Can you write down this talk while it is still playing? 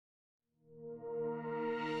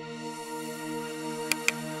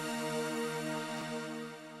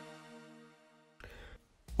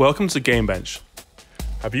Welcome to GameBench.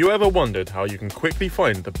 Have you ever wondered how you can quickly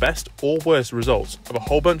find the best or worst results of a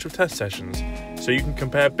whole bunch of test sessions so you can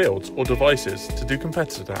compare builds or devices to do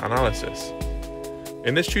competitor analysis?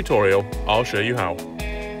 In this tutorial, I'll show you how.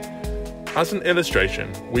 As an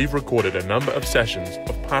illustration, we've recorded a number of sessions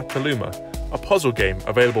of Path to Luma, a puzzle game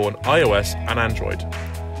available on iOS and Android.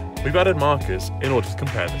 We've added markers in order to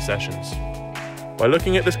compare the sessions. By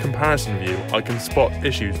looking at this comparison view, I can spot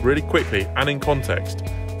issues really quickly and in context.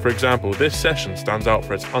 For example, this session stands out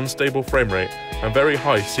for its unstable frame rate and very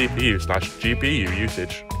high CPU/GPU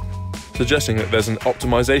usage, suggesting that there's an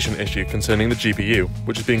optimization issue concerning the GPU,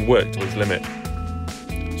 which is being worked to its limit.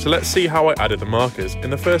 So let's see how I added the markers in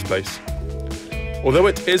the first place. Although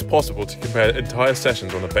it is possible to compare entire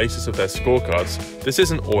sessions on the basis of their scorecards, this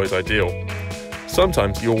isn't always ideal.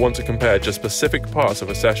 Sometimes you'll want to compare just specific parts of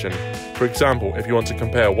a session. For example, if you want to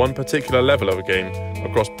compare one particular level of a game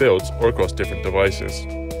across builds or across different devices.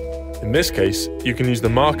 In this case, you can use the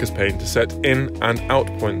markers pane to set in and out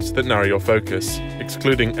points that narrow your focus,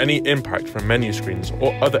 excluding any impact from menu screens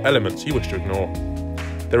or other elements you wish to ignore.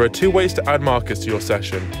 There are two ways to add markers to your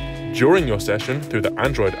session: during your session through the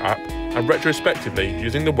Android app, and retrospectively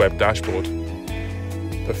using the web dashboard.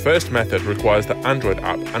 The first method requires the Android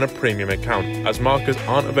app and a premium account, as markers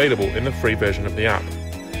aren't available in the free version of the app.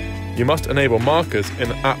 You must enable markers in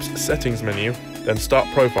the app's settings menu, then start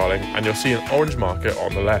profiling, and you'll see an orange marker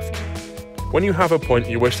on the left. When you have a point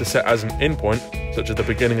you wish to set as an in point, such as the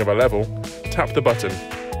beginning of a level, tap the button.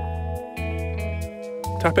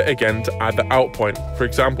 Tap it again to add the out point, for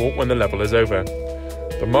example when the level is over.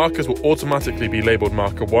 The markers will automatically be labelled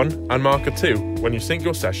Marker 1 and Marker 2 when you sync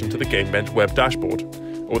your session to the GameBench web dashboard,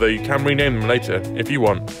 although you can rename them later if you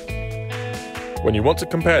want. When you want to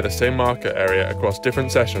compare the same marker area across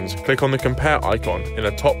different sessions, click on the compare icon in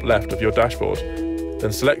the top left of your dashboard,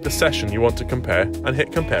 then select the session you want to compare and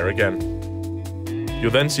hit compare again. You'll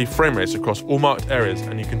then see frame rates across all marked areas,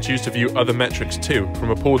 and you can choose to view other metrics too from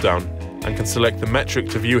a pull down, and can select the metric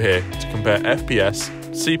to view here to compare FPS,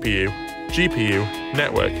 CPU, GPU,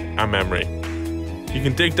 network and memory. You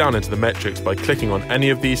can dig down into the metrics by clicking on any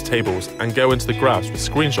of these tables and go into the graphs with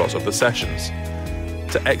screenshots of the sessions.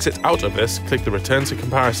 To exit out of this, click the Return to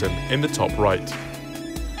Comparison in the top right.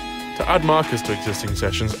 To add markers to existing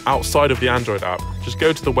sessions outside of the Android app, just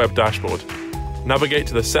go to the web dashboard, navigate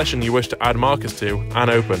to the session you wish to add markers to and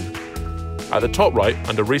open. At the top right,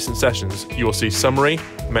 under Recent Sessions, you will see Summary,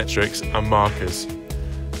 Metrics and Markers.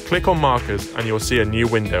 Click on Markers and you will see a new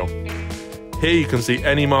window. Here you can see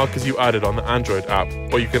any markers you added on the Android app,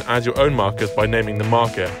 or you can add your own markers by naming the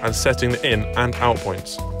marker and setting the in and out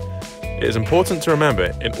points. It is important to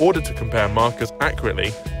remember, in order to compare markers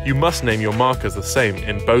accurately, you must name your markers the same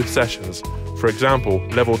in both sessions. For example,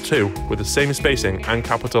 level 2 with the same spacing and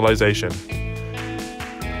capitalization.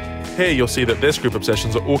 Here you'll see that this group of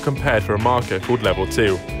sessions are all compared for a marker called level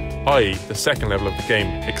 2, i.e. the second level of the game,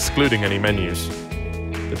 excluding any menus.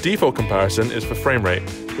 The default comparison is for frame rate,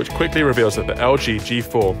 which quickly reveals that the LG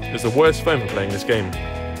G4 is the worst phone for playing this game.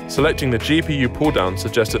 Selecting the GPU pull-down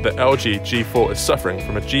suggests that the LG G4 is suffering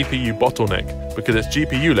from a GPU bottleneck because its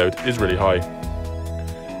GPU load is really high.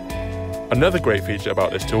 Another great feature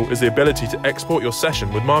about this tool is the ability to export your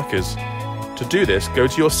session with markers. To do this, go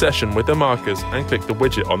to your session with the markers and click the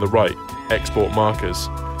widget on the right, Export Markers.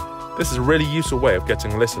 This is a really useful way of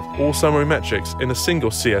getting a list of all summary metrics in a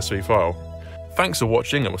single CSV file. Thanks for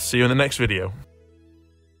watching, and we'll see you in the next video.